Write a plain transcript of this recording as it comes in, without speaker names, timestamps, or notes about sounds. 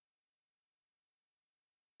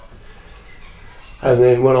And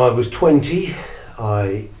then when I was 20,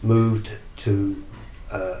 I moved to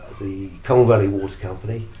the Colne Valley Water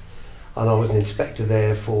Company, and I was an inspector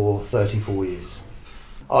there for 34 years.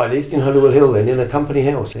 I lived in Holywell Hill then, in a company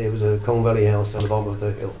house. It was a Colne Valley house on the bottom of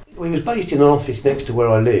the hill. We was based in an office next to where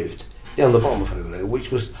I lived, down the bottom of Holywell Hill,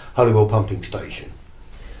 which was Holywell Pumping Station.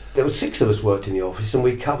 There were 6 of us worked in the office, and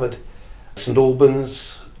we covered St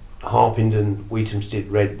Albans, Harpenden,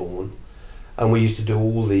 Wheatamstead, Redbourne, and we used to do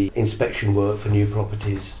all the inspection work for new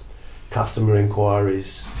properties, customer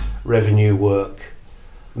inquiries, revenue work,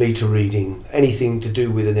 meter reading, anything to do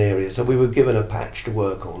with an area. So we were given a patch to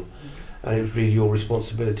work on, and it was really your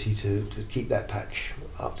responsibility to keep that patch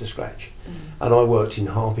up to scratch. And I worked in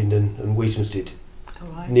Harpenden and Wheatamstead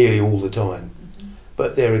nearly all the time.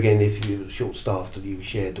 But there again, if you were short-staffed, you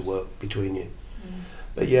shared the work between you.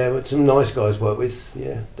 But yeah, but some nice guys to work with,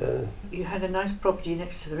 yeah. You had a nice property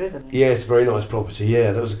next to the river then? Yes, very nice property,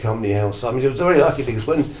 yeah. That was a company house. I mean, it was very lucky because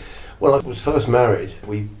when I was first married,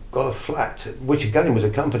 we got a flat, which again was a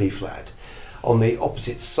company flat, on the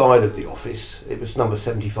opposite side of the office. It was number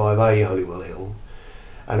 75A, Holywell Hill,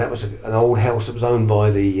 and that was an old house that was owned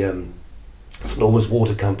by the St Albans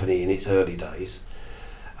Water Company in its early days,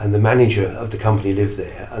 and the manager of the company lived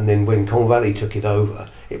there. And then when Colne Valley took it over,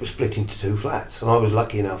 it was split into 2 flats, and I was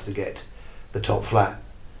lucky enough to get the top flat,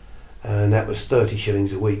 and that was 30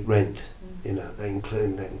 shillings a week rent. You know, that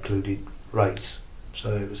included rates,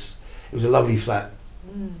 so it was a lovely flat,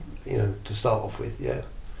 you know, to start off with, yeah.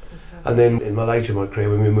 And then later in my career,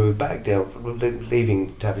 when we moved back down,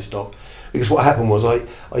 leaving Tavistock, because what happened was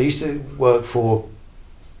I used to work for,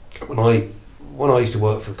 when I used to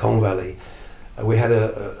work for Colne Valley, we had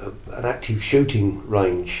an active shooting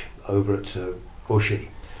range over at Bushy,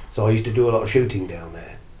 so I used to do a lot of shooting down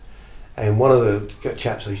there. And one of the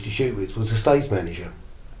chaps I used to shoot with was the estates manager,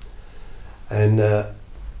 and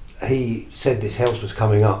he said this house was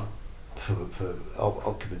coming up for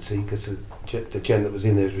occupancy because the gent that was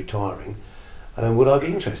in there was retiring, and would I be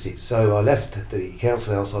interested? So I left the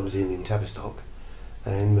council house I was in Tavistock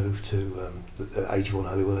and moved to 81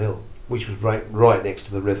 Holywell Hill, which was right next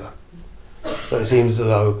to the river. So it seems as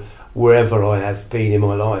though wherever I have been in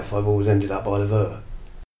my life, I've always ended up by the Ver.